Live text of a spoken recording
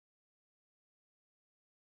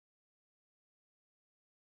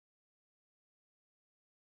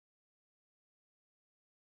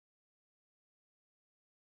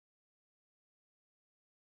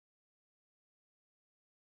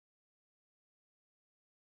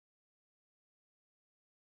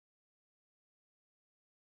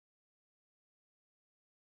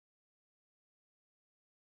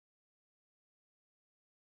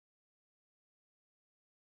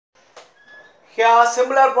Here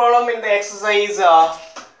similar problem in the exercise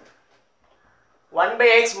 1 by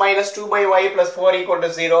x minus 2 by y plus 4 equal to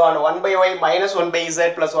 0 and 1 by y minus 1 by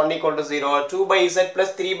z plus 1 equal to 0, 2 by z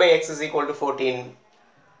plus 3 by x is equal to 14.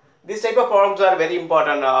 These type of problems are very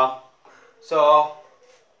important. So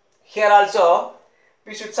here also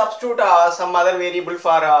we should substitute some other variable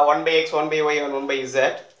for 1 by x, 1 by y and 1 by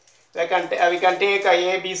z. So we can take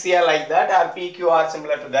a, b, c like that, or p, q are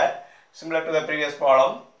similar to that, similar to the previous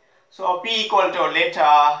problem. So p equal to, let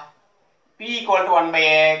p equal to 1 by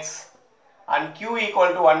x and q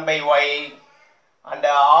equal to 1 by y and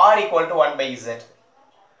r equal to 1 by z.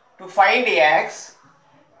 To find x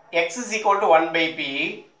is equal to 1 by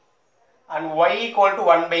p and y equal to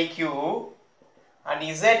 1 by q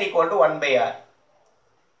and z equal to 1 by r.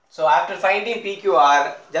 So after finding p, q,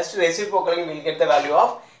 r, just reciprocaling we will get the value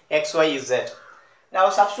of x, y, z. Now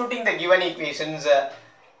substituting the given equations,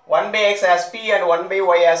 1 by x as p and 1 by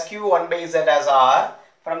y as q, 1 by z as r.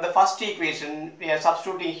 From the first equation we are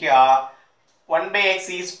substituting here 1 by x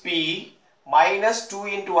is p minus 2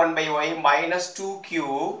 into 1 by y minus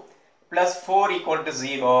 2q plus 4 equal to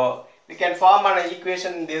 0. We can form an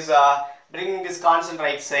equation in this, bringing this constant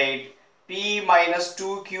right side, p minus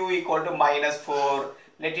 2q equal to minus 4.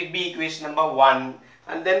 Let it be equation number 1.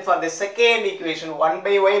 And then for the second equation, 1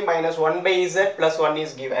 by y minus 1 by z plus 1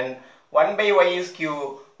 is given. 1 by y is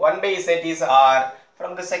q, 1 by z is r.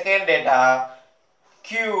 From the second data,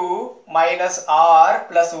 q minus r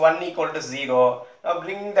plus 1 equal to 0. Now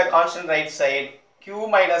bringing the constant right side, q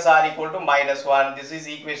minus r equal to minus 1. This is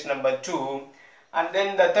equation number 2. And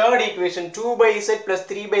then the third equation, 2 by z plus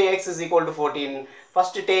 3 by x is equal to 14.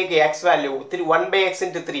 First take x value, 1 by x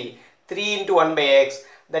into 3. 3 into 1 by x,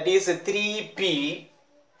 that is 3p.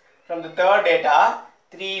 From the third data,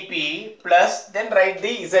 3p plus, then write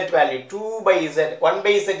the z value, 2 by z. 1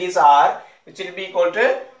 by z is r, which will be equal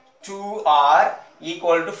to 2r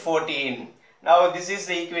equal to 14. Now this is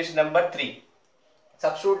the equation number 3.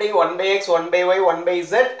 Substituting 1 by x, 1 by y, 1 by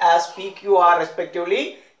z as p, q, r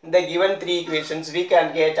respectively in the given 3 equations, we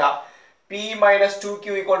can get p minus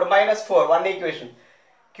 2q equal to minus 4, one equation.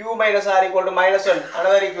 Q minus r equal to minus 1,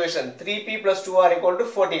 another equation. 3p plus 2r equal to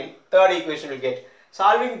 14, third equation will get.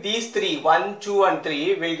 Solving these three, 1, 2 and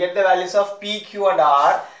 3, we will get the values of p, q and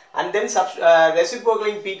r, and then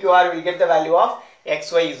reciprocaling p, q, r will get the value of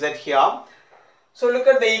x, y, z here. So look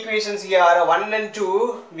at the equations here, 1 and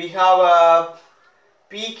 2, we have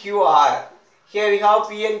p, q, r. Here we have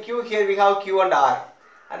p and q, here we have q and r.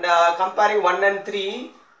 And comparing 1 and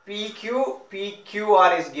 3, p, q,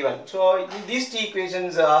 r is given. So in these two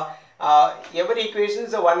equations, every equation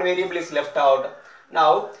is one variable is left out.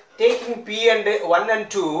 Now taking p and 1 and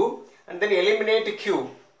 2 and then eliminate q.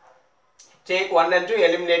 Take 1 and 2,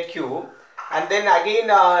 eliminate q, and then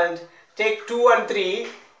again take 2 and 3,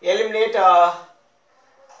 eliminate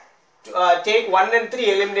take 1 and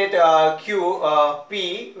 3, eliminate q,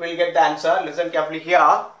 p, will get the answer. Listen carefully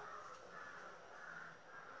here.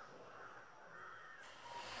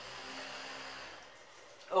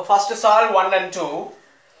 First solve 1 and 2.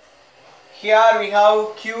 Here we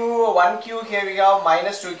have q, 1q, here we have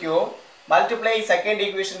minus 2q. Multiply second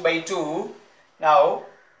equation by 2. Now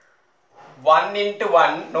 1 into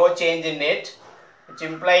 1, no change in it, which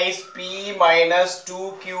implies p minus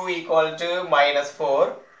 2q equal to minus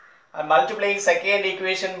 4. And multiplying second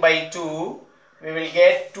equation by 2, we will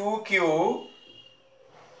get 2q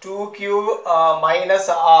minus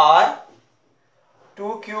r,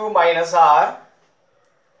 2q minus r,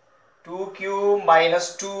 2q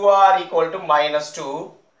minus 2r equal to minus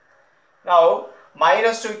 2. Now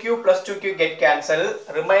minus 2q plus 2q get cancelled,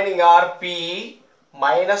 remaining are p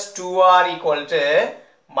minus 2r equal to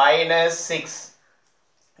minus 6.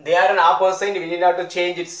 They are an opposite sign, we need not to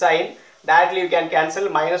change its sign. Directly you can cancel,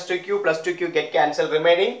 minus 2q plus 2q get cancelled,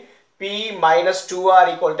 remaining p minus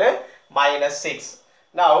 2r equal to minus 6.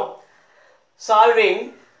 Now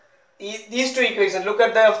solving these two equations, look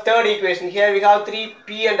at the third equation. Here we have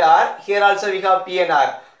 3p and r, here also we have p and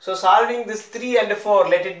r. So solving this 3 and 4,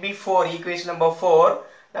 let it be 4, equation number 4.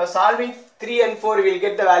 Now solving 3 and 4, we will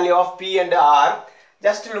get the value of p and r.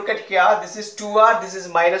 Just look at here, this is 2r, this is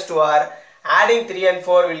minus 2r. Adding 3 and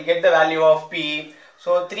 4, we will get the value of p.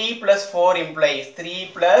 So 3 plus 4 implies, 3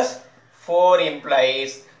 plus 4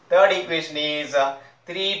 implies, third equation is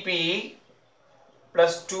 3p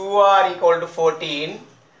plus 2r equal to 14.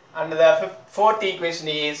 And the fourth equation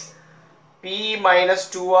is p minus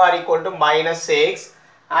 2r equal to minus 6.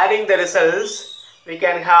 Adding the results, we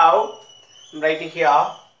can have, I'm writing here,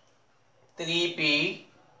 3p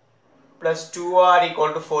plus 2r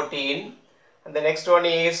equal to 14. And the next one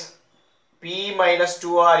is p minus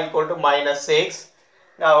 2r equal to minus 6.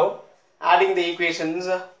 Now Adding the equations,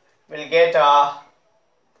 we'll get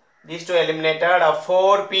these two eliminated.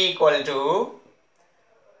 4p equal to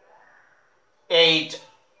 8,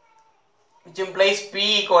 which implies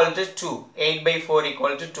p equal to 2. 8 by 4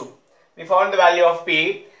 equal to 2. We found the value of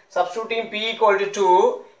p. Substituting p equal to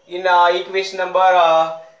 2 in equation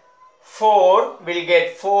number 4, we'll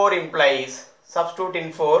get 4 implies, substitute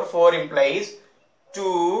in 4 implies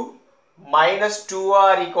 2 minus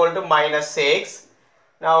 2r equal to minus 6.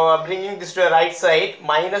 Now bringing this to the right side,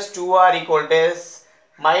 minus 2r equal to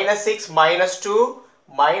minus 6 minus 2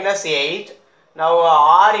 minus 8. Now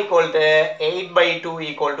r equal to 8 by 2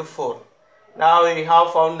 equal to 4. Now we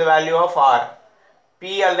have found the value of r.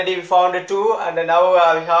 P already we found 2, and now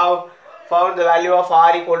we have found the value of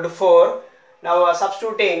r equal to 4. Now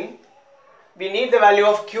substituting, we need the value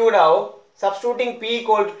of q now. Substituting p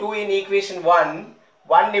equal to 2 in equation 1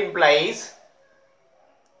 implies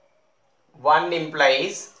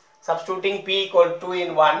substituting p equal to 2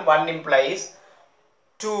 in 1 implies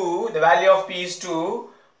 2, the value of p is 2,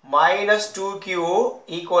 minus 2q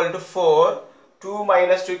equal to 4, 2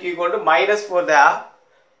 minus 2q equal to minus 4 there,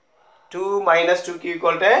 2 minus 2q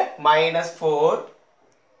equal to minus 4.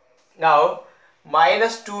 Now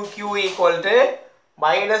minus 2q equal to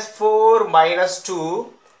minus 4 minus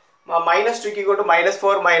 2, minus 2q equal to minus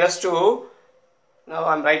 4 minus 2. Now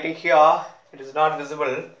I am writing here, it is not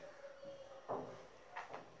visible.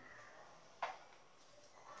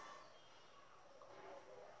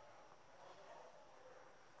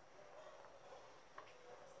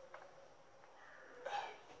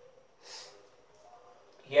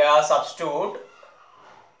 Here substitute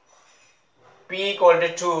p equal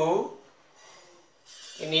to 2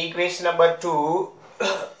 in equation number 2.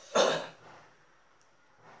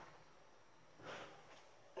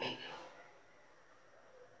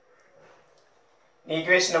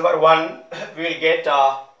 Equation number 1, we will get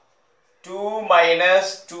 2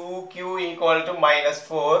 minus 2q equal to minus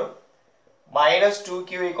 4, minus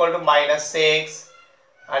 2q equal to minus 6,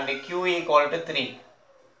 and q equal to 3.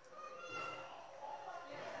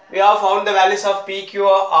 We have found the values of p, q,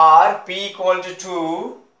 r. P equal to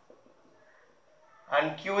 2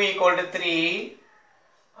 and q equal to 3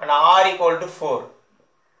 and r equal to 4.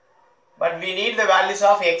 But we need the values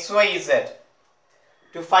of x, y, z.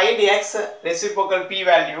 To find x, reciprocal p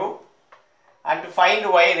value, and to find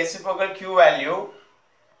y, reciprocal q value,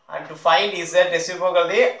 and to find z, reciprocal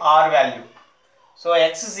the r value. So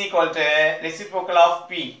x is equal to reciprocal of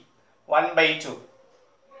p, 1 by 2,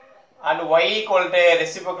 and y equal to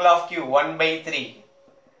reciprocal of q, 1 by 3,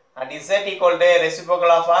 and z equal to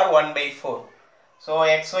reciprocal of r, 1 by 4. So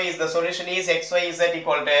xy is, the solution is xy z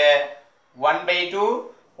equal to 1 by 2,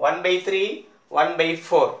 1 by 3, 1 by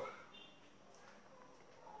 4.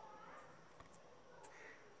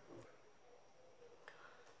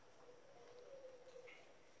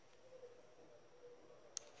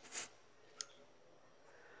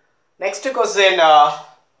 Next question,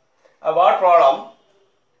 about problem.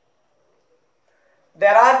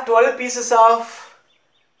 There are 12 pieces of,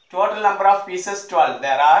 total number of pieces 12.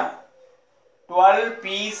 There are 12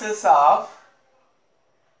 pieces of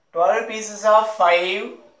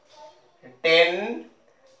 5, 10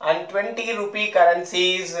 and 20 rupee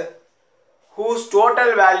currencies whose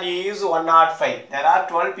total value is 105. There are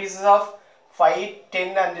 12 pieces of 5,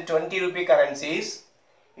 10 and 20 rupee currencies.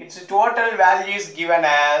 Its total value is given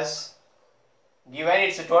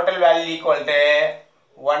its total value equal to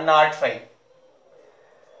 105.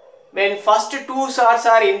 When first two shards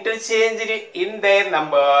are interchanged in their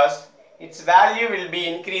numbers, its value will be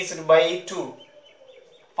increased by 2.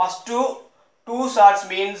 First two shards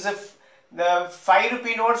means the 5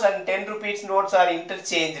 rupee notes and 10 rupees notes are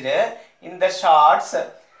interchanged in the shards.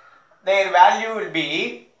 Their value will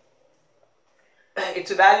be,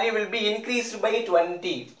 its value will be increased by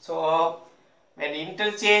 20. So when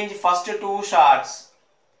interchange first two shards,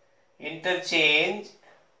 interchange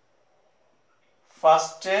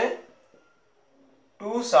first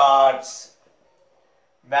two shards,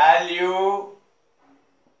 value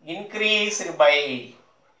increased by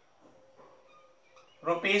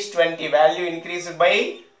rupees 20, value increased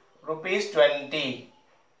by rupees 20.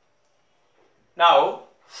 Now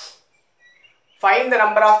find the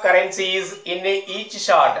number of currencies in each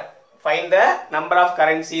shard. Find the number of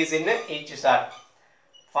currencies in each shard.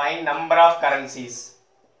 Find number of currencies.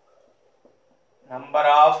 Number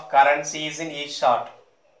of currencies in each shard.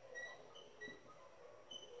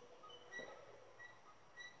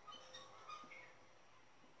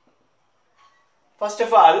 First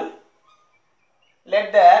of all,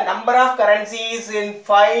 let the number of currencies in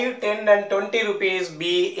 5, 10 and 20 rupees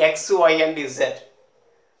be X, Y and Z.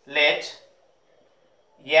 Let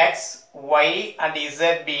X, Y and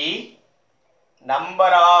Z be number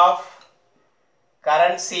of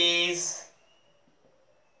currencies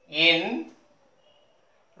in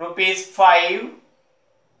rupees 5,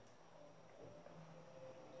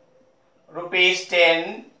 rupees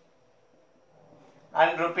 10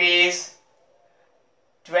 and rupees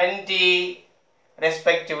 20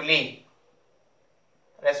 respectively.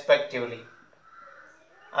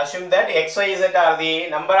 Assume that X, Y, Z are the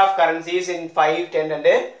number of currencies in 5, 10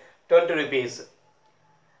 and 20 rupees.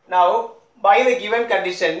 Now, by the given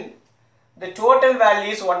condition, the total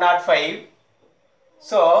value is 105.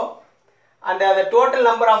 So, and the total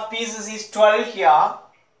number of pieces is 12 here.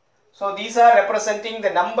 So, these are representing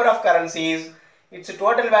the number of currencies. Its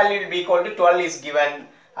total value will be equal to 12 is given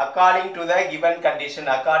according to the given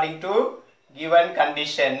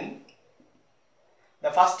condition.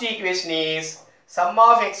 The first equation is sum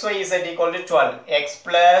of X, Y, Z equal to 12. X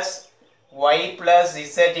plus Y plus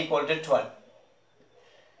Z equal to 12.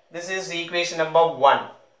 This is equation number 1.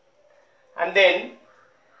 And then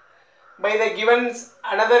by the given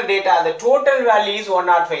another data, the total value is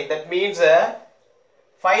 105. That means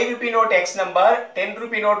 5 rupee note X number, 10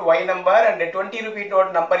 rupee note Y number and 20 rupee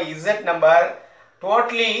note number Z number.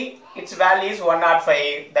 Totally its value is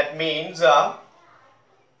 105. That means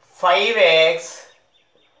 5X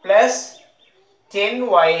plus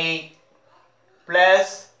 10Y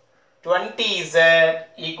plus 20Z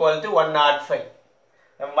equal to 105.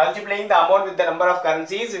 Now multiplying the amount with the number of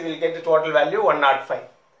currencies, we will get the total value 105.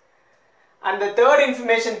 And the third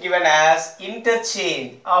information given as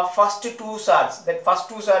interchange of first two sorts. That first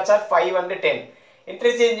two sorts are 5 and 10.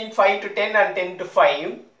 Interchanging 5 to 10 and 10 to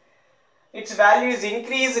 5. Its value is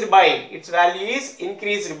increased by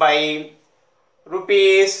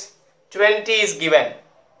rupees 20 is given.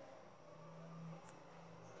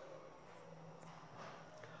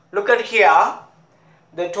 Look at here,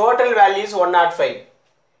 the total value is 105.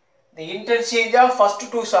 The interchange of first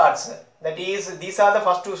two sorts, that is, these are the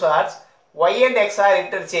first two sorts, Y and X are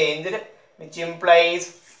interchanged, which implies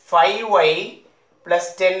 5Y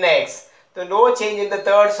plus 10X. So no change in the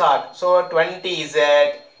third sort. So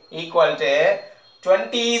 20Z equal to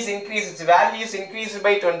 20 is increased, its value is increased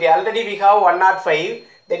by 20. Already we have 105,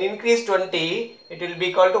 then increase 20, it will be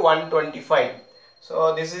equal to 125.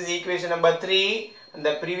 So this is equation number 3 and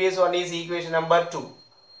the previous one is equation number 2.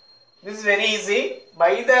 This is very easy.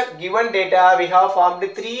 By the given data, we have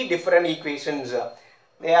formed 3 different equations.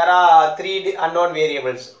 There are 3 unknown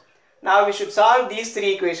variables. Now we should solve these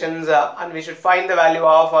 3 equations and we should find the value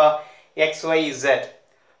of X, Y, Z.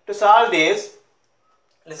 To solve this,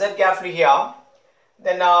 listen carefully here.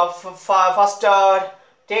 Then first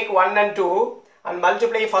take 1 and 2 and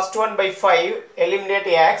multiply first one by 5, eliminate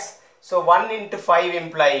X. So 1 into 5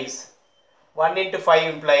 implies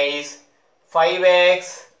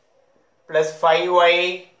 5X plus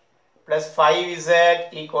 5Y plus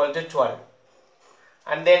 5Z equal to 12.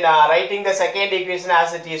 And then writing the second equation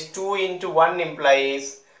as it is, 2 into 1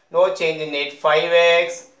 implies no change in it,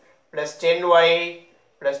 5X plus 10Y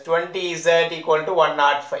plus 20Z equal to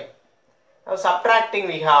 105. Now subtracting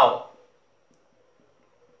we have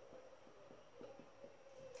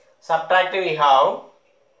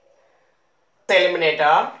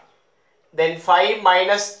eliminator, then 5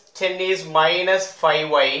 minus 10 is minus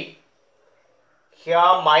 5Y,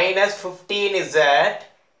 here minus 15 is Z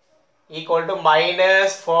equal to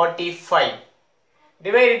minus 45,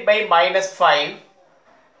 divided by minus 5,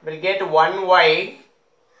 we will get 1Y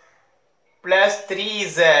plus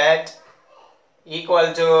 3Z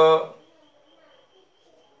equal to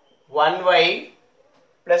 1Y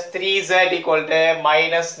plus 3Z equal to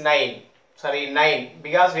minus 9,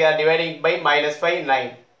 because we are dividing by minus 5,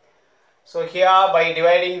 9. So here by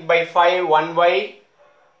dividing by 5, 1Y,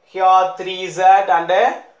 here 3Z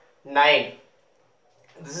and 9.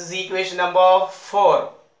 This is equation number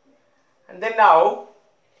 4. And then now,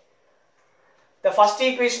 the first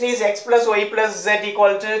equation is X plus Y plus Z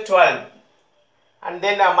equal to 12. And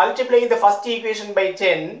then multiplying the first equation by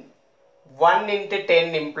 10, 1 into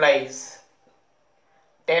 10 implies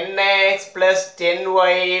 10X plus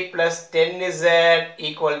 10Y plus 10Z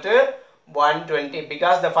equal to 120,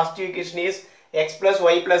 because the first equation is X plus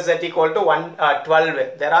Y plus Z equal to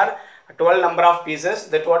 12. There are 12 number of pieces,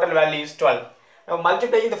 the total value is 12. Now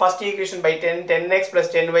multiplying the first equation by 10, 10X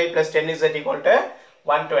plus 10Y plus 10Z equal to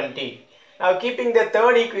 120. Now keeping the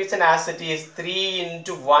third equation as it is, 3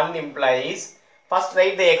 into 1 implies, first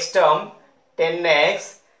write the X term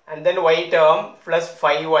 10X and then Y term plus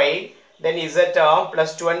 5Y, then Z term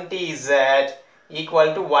plus 20Z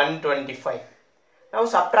equal to 125. Now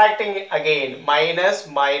subtracting again, minus,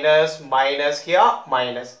 minus, minus, here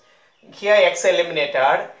minus. here x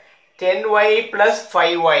eliminated. 10y plus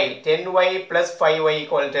 5y, 10y plus 5y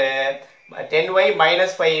equal to 10y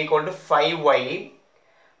minus 5 equal to 5y.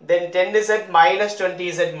 Then 10z minus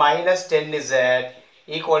 20z minus 10z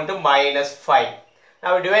equal to minus 5.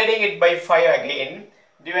 Now dividing it by 5 again,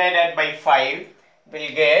 divided by 5, will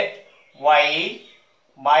get y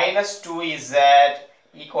minus 2z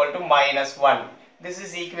equal to minus 1. This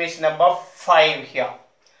is equation number 5 here.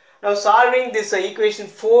 Now solving this equation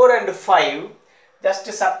 4 and 5, just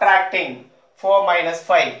subtracting 4 minus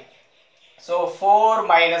 5. So 4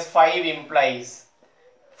 minus 5 implies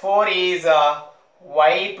 4 is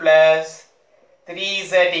y plus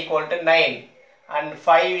 3z equal to 9 and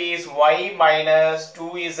 5 is y minus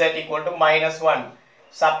 2z equal to minus 1.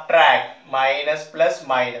 Subtract minus plus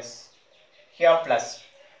minus. Here plus.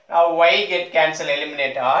 Now y get cancelled,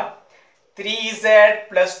 eliminated. 3z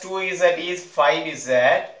plus 2z is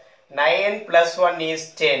 5z. 9 plus 1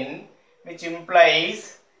 is 10, which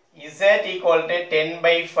implies z equal to 10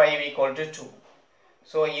 by 5 equal to 2.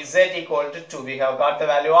 So z equal to 2. We have got the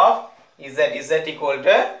value of z equal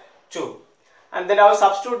to 2. And then now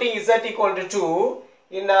substituting z equal to 2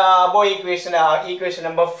 in the above equation, equation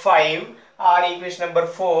number 5 or equation number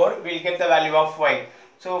 4, we will get the value of y.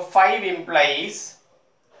 So 5 implies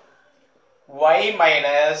y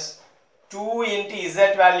minus 2 into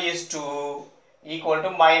z value is 2 equal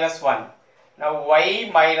to minus 1. Now y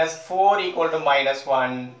minus 4 equal to minus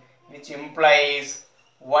 1, which implies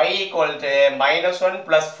y equal to minus 1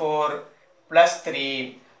 plus 4 plus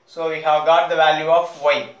 3. So we have got the value of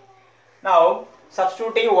y. Now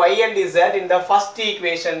substituting y and z in the first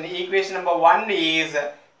equation, equation number 1 is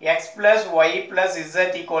x plus y plus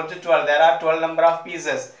z equal to 12. There are 12 number of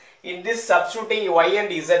pieces. In this substituting y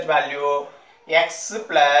and z value, x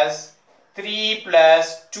plus 3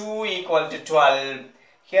 plus 2 equal to 12.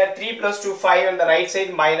 Here 3 plus 2, 5 on the right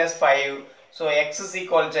side minus 5. So x is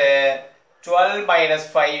equal to 12 minus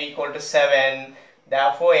 5 equal to 7.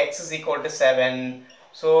 Therefore x is equal to 7.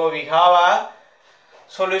 So we have a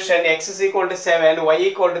solution, x is equal to 7, y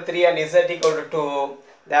equal to 3 and z equal to 2.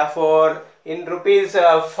 Therefore in rupees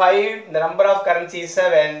 5 the number of currency is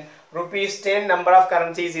 7, rupees 10 number of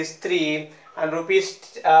currencies is 3 and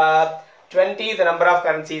rupees 20 the number of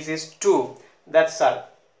currencies is 2. That's all.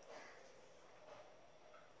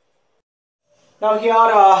 Now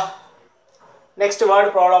here next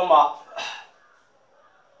word problem,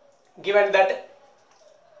 given that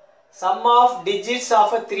sum of digits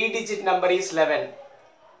of a 3-digit number is 11.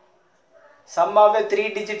 Sum of the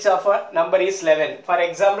 3 digits of a number is 11. For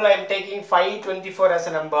example, I am taking 524 as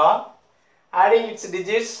a number. Adding its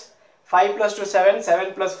digits, 5 plus 2, 7,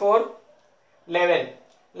 7 plus 4, 11.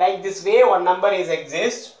 Like this way one number is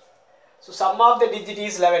exist. So sum of the digit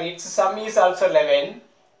is 11. Its sum is also 11.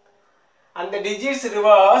 And the digits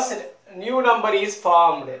reversed, new number is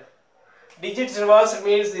formed. Digits reversed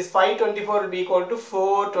means this 524 will be equal to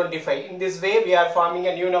 425. In this way we are forming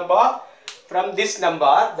a new number from this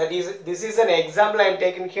number. That is, this is an example I am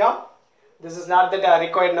taking here. This is not the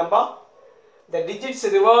required number. The digits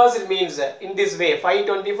reversed means in this way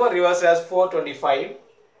 524 reversed as 425.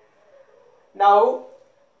 Now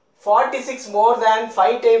 46 more than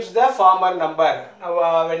 5 times the former number.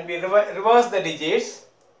 Now when we reverse the digits,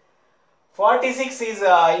 46 is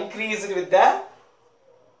increased with the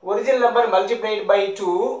original number multiplied by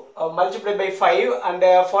 2, multiplied by 5,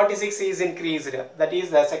 and 46 is increased. That is,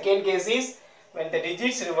 the second case is when the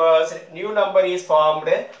digits reverse, new number is formed,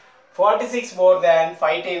 46 more than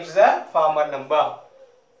 5 times the former number.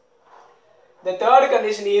 The third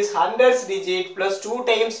condition is hundreds digit plus 2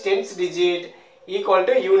 times tens digit equal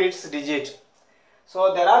to units digit.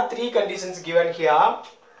 So there are 3 conditions given here.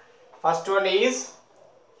 First one is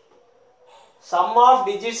sum of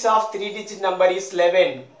digits of 3-digit number is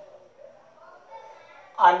 11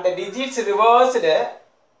 and the digits reversed,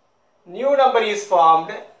 new number is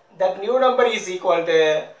formed. That new number is equal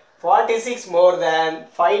to 46 more than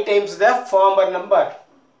 5 times the former number.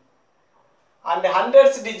 And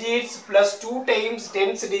hundreds digits plus 2 times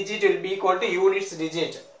tens digit will be equal to units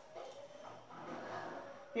digit.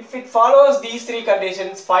 If it follows these 3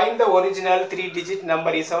 conditions, find the original 3-digit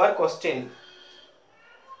number is our question.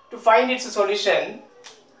 To find its solution,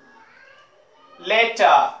 let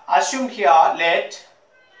assume here let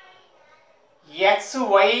x,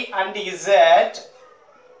 y and z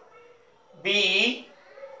be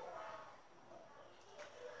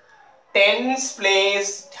tens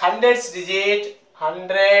place, hundreds digit, and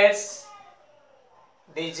tens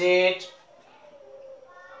digit,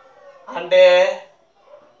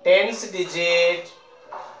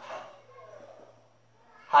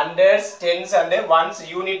 hundreds, tens and ones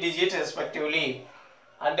unit digit respectively.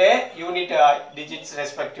 and unit digits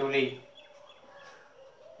respectively.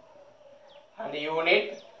 And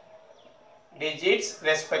unit digits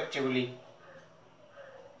respectively.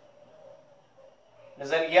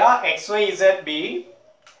 Listen here, x, y, z, b.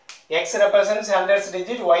 X represents hundreds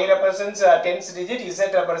digit, y represents tens digit, z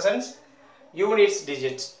represents unit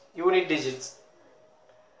digits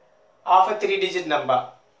of a 3-digit number.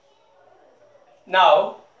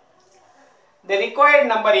 Now, the required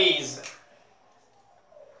number is,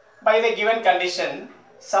 by the given condition,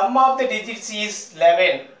 sum of the digits is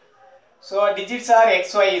 11. So, digits are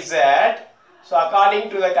x, y, z. So, according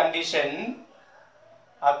to the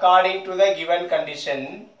given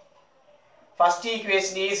condition, first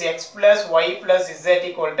equation is x plus y plus z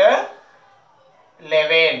equal to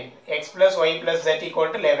 11. X plus y plus z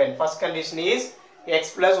equal to 11. First condition is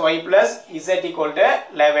x plus y plus z equal to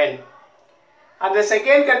 11. And the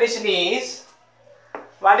second condition is,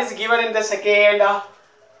 what is given in the second?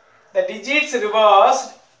 The digits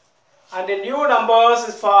reversed and a new numbers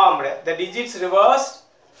is formed. The digits reversed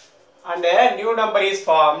and a new number is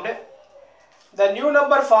formed. The new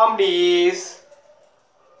number formed is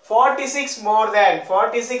 46 more than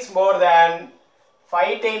 5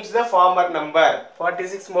 times the former number.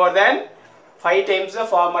 46 more than 5 times the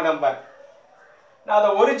former number. Now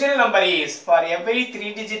the original number is, for every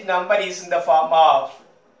 3-digit number is in the form of,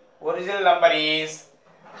 original number is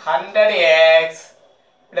 100x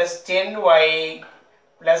plus 10y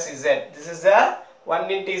plus z. This is the 1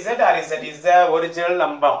 into z or z is the original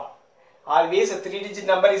number. Always a 3-digit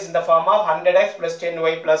number is in the form of 100x plus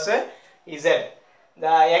 10y plus z. The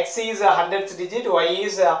x is a 100th digit, y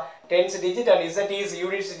is a 10th digit and z is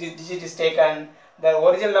unit digit is taken. The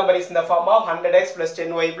original number is in the form of 100x plus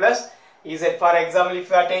 10y plus z. For example, if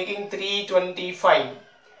you are taking 325,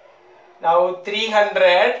 now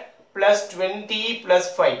 300 plus 20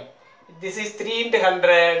 plus 5. This is 3 into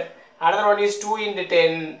 100, another one is 2 into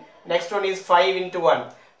 10, next one is 5 into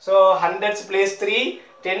 1. So, 100's place 3,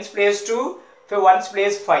 10's place 2, 1's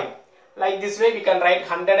place 5. Like this way we can write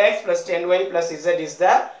 100x plus 10y plus z is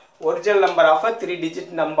the original number of a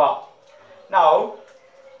 3-digit number. Now,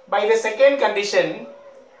 by the second condition,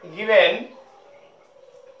 given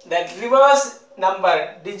that reverse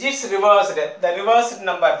number, digits reversed, the reversed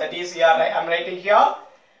number, that is here, I am writing here,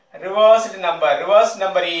 reversed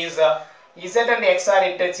number is z and x are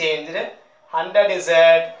interchanged, 100 z,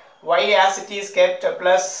 y as it is kept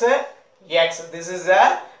plus x, this is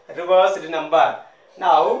a reversed number.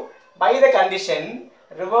 Now, by the condition,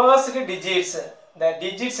 reversed digits, the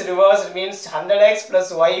digits reversed means 100x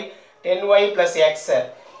plus y, 10y plus x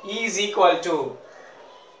is equal to,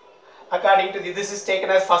 according to this is taken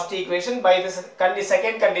as first equation. By this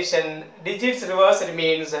second condition, digits reversed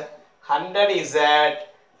means 100z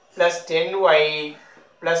plus 10y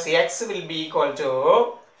plus x will be equal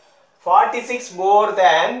to 46 more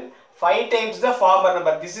than 5 times the former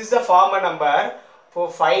number. This is the former number. For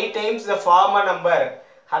 5 times the former number,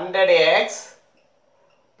 100x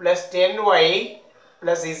plus 10y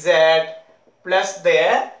plus z plus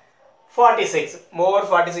the 46. More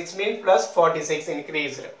 46 means plus 46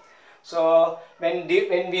 increased. So, when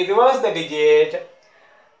we reverse the digit,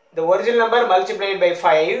 the original number multiplied by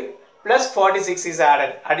 5 plus 46 is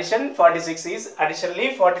added.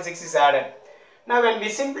 Additionally 46 is added. Now, when we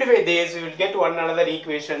simplify this, we will get one another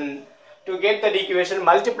equation. To get that equation,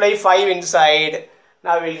 multiply 5 inside.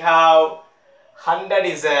 Now, we will have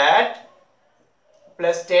 100z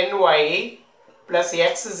plus 10y plus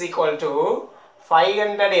x is equal to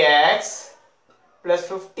 500x plus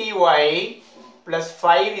 50y plus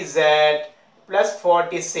 5z plus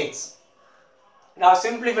 46. Now,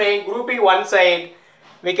 simplifying, grouping one side,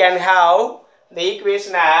 we can have the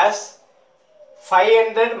equation as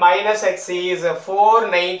 500 minus x is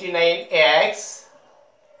 499x,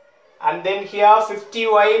 and then here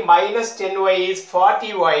 50y minus 10y is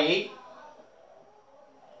 40y.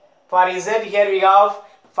 For z, here we have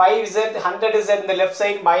 5z, 100z in the left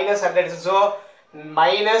side, minus 100, so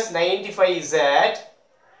minus 95z,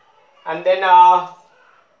 and then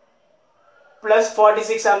plus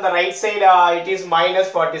 46 on the right side, it is minus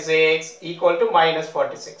 46 equal to minus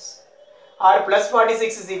 46, or plus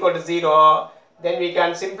 46 is equal to 0. Then we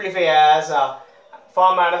can simplify as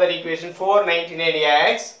form another equation,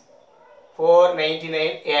 499x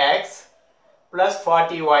plus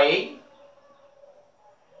 40y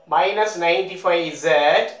minus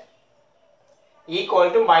 95z equal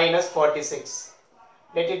to minus 46.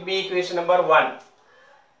 Let it be equation number 1.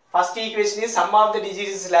 First equation is sum of the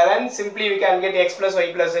digits is 11. Simply we can get x plus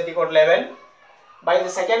y plus z equal to 11. By the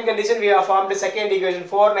second condition, we have formed the second equation,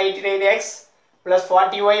 499x plus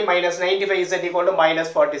 40y minus 95z equal to minus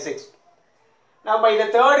 46. Now by the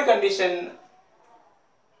third condition,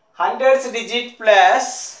 hundredths digit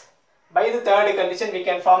plus, by the third condition we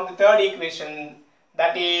can form the third equation,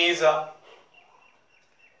 that is the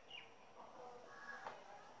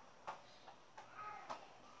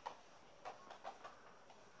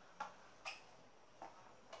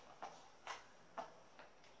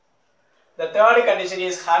third condition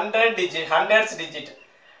is hundredths digit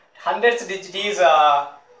is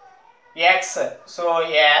x, so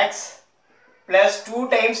x plus 2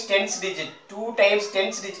 times tenths digit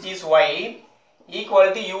is y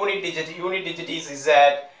equal to unit digit is z.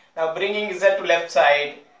 Now bringing z to left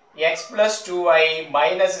side, x plus 2y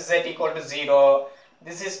minus z equal to 0.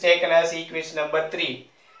 This is taken as equation number 3.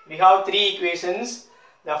 We have three equations.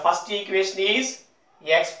 The first equation is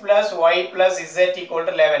x plus y plus z equal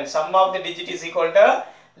to 11. Sum of the digit is equal to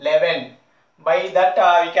 11. By that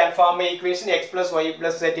we can form an equation x plus y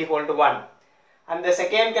plus z equal to 1. And the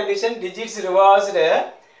second condition, digits reversed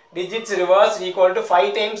equal to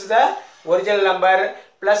 5 times the original number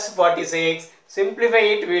plus 46. Simplify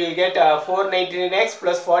it, we will get 499x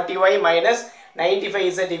plus 40y minus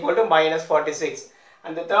 95z equal to minus 46.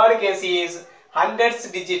 And the third case is hundredths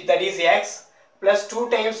digit, that is x, plus 2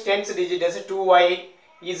 times tenths digit, that is 2y,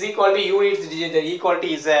 is equal to units digit equal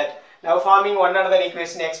to z. Now forming one another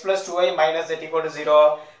equation, x plus 2y minus z equal to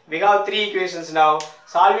 0. We have three equations now.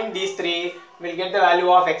 Solving these three, we will get the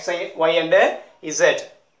value of x, y and z.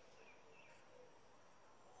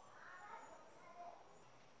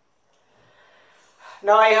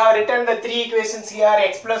 Now I have written the three equations here,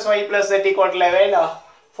 x plus y plus z equal to 11,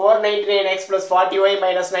 499x plus 40y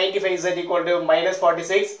minus 95z equal to minus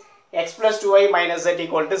 46, x plus 2y minus z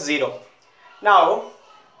equal to 0. Now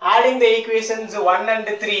adding the equations 1 and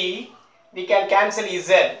 3, we can cancel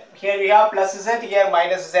z. Here we have plus z, here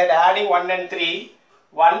minus z. Adding 1 and 3,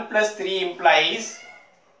 1 plus 3 implies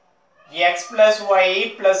x plus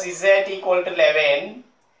y plus z equal to 11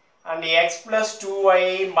 and x plus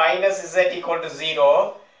 2y minus z equal to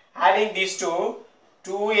 0. Adding these two,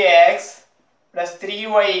 2x plus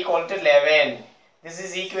 3y equal to 11. This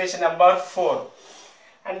is equation number 4.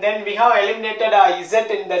 And then we have eliminated z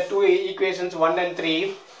in the two equations 1 and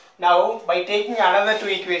 3. Now by taking another two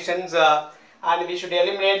equations and we should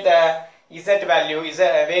eliminate the z value,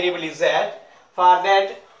 variable z. For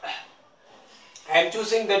that I am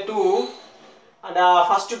choosing the two, and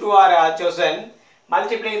first two are chosen.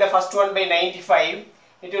 Multiplying the first one by 95,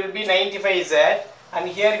 it will be 95z, and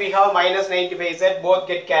here we have minus 95z, both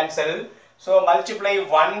get cancelled. So multiply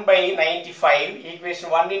 1 by 95, equation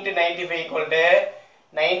 1 into 95 equal to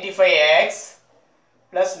 95x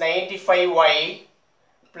plus 95y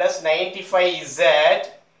plus 95z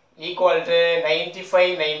equal to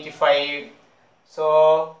 95.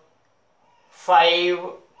 So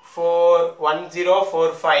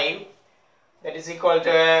 1045, that is equal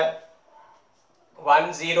to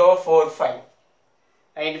 1045.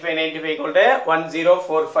 95 equal to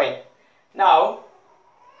 1045. Now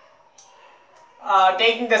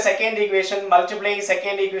taking the second equation, multiplying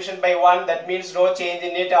second equation by 1, that means no change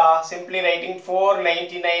in it. Simply writing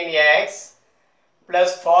 499x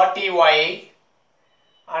plus 40y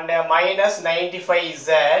and minus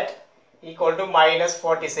 95z equal to minus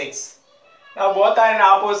 46. Now both are in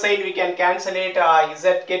opposite side, we can cancel it.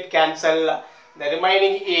 Z get cancelled. The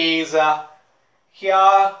remaining is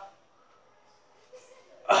here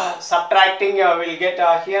subtracting will get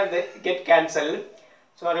here they get cancelled.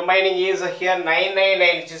 So remaining is here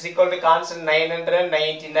 999, which is equal to constant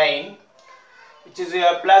 999, which is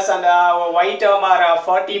plus, and y term are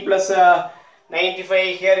 40 plus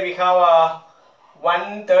 95. Here we have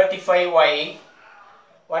 135y,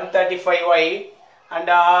 and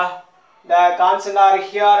the constant are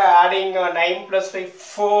here adding 9 plus 5,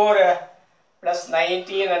 4 plus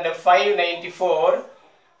 19 and 594.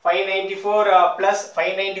 594 plus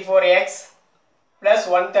 594x plus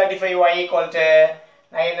 135y equal to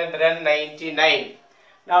 999.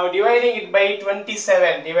 Now dividing it by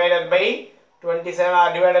 27, divided by 27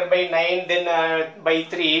 or divided by 9, then by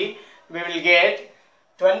 3, we will get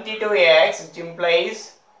 22x, which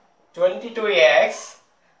implies 22x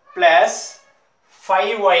plus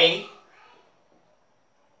 5y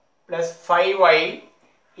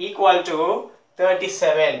equal to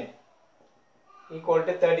 37.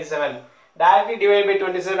 Directly divide by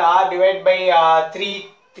 27 or divide by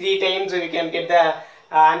 3 times, we can get the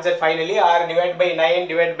answer finally, or divide by 9,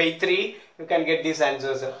 divide by 3, you can get these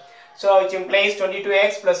answers. So which implies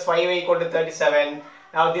 22x plus 5y equal to 37.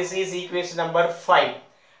 Now this is equation number 5.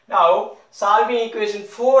 Now solving equation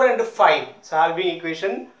 4 and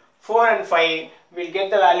 5, we'll get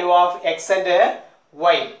the value of x and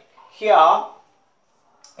y. Here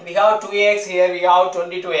we have 2x, here we have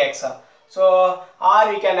 22x. So, or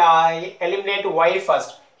we can eliminate y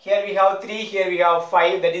first. Here we have 3, here we have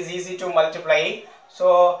 5, that is easy to multiply.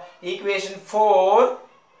 So, equation 4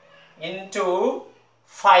 into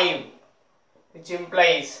 5, which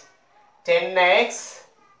implies 10x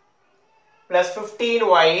plus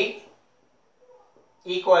 15y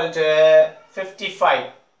equal to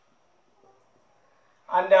 55.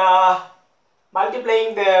 And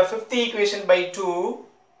multiplying the fifth equation by 2,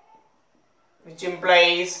 which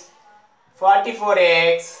implies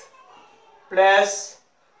 44x plus,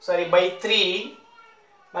 by 3,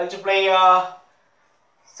 multiply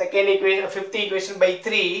second equation, fifth equation by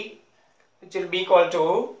 3, which will be equal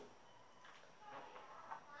to,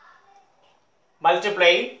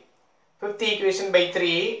 multiply fifth equation by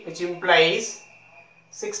 3, which implies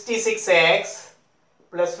 66x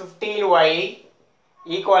plus 15y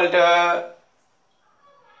equal to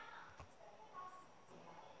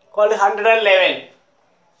 111.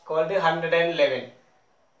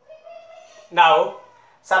 Now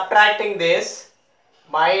subtracting this,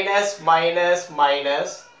 minus,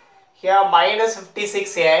 here minus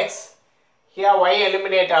 56x, here y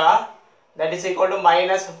eliminator, that is equal to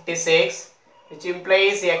minus 56, which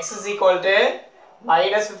implies x is equal to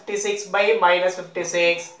minus 56 by minus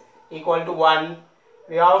 56 equal to 1.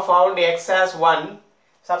 We have found x as 1.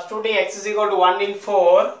 Substituting x is equal to 1 in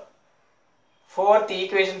 4. Fourth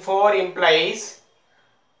equation 4 implies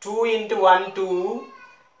 2 into 1 2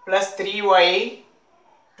 plus 3y,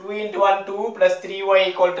 2 into 1 2 plus 3y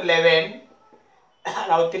equal to 11.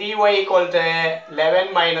 Now 3y equal to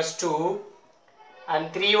 11 minus 2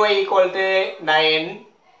 and 3y equal to 9,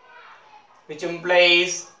 which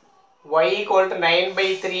implies y equal to 9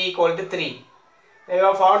 by 3 equal to 3. Now we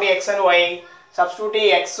have found x and y.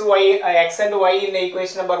 Substituting x and y in the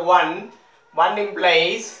equation number 1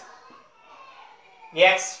 implies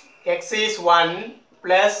x is 1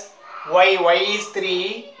 plus y is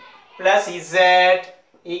 3 plus z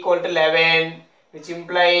equal to 11, which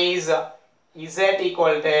implies z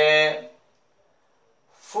equal to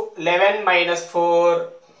 11 minus 4,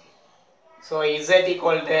 so z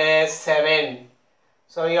equal to 7.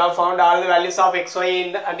 So you have found all the values of x,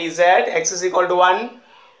 y and z. X is equal to 1,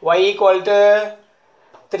 y equal to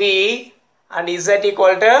 3 and z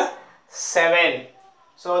equal to 7.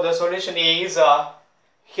 So the solution is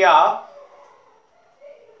here.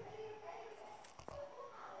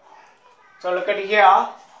 So look at here,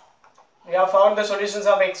 we have found the solutions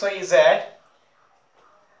of x, y, z.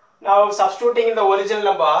 Now substituting in the original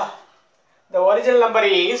number, the original number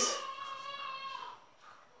is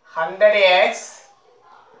 100x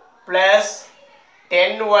plus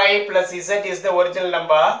 10y plus z is the original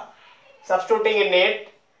number. Substituting in it,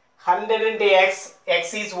 100 into x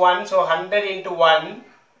is 1, so 100 into 1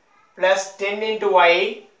 plus 10 into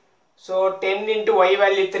y, so 10 into y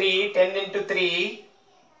value 3, 10 into 3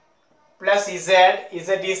 plus z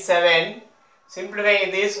is 7.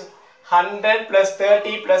 Simplifying this, 100 plus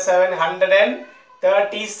 30 plus 7,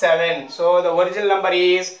 137. So the original number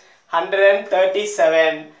is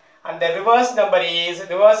 137 and the reverse number is,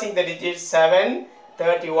 reversing the digits,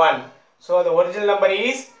 731. So the original number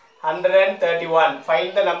is 131.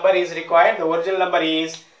 Find the number is required. The original number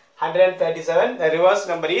is 137. The reverse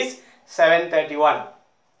number is 731.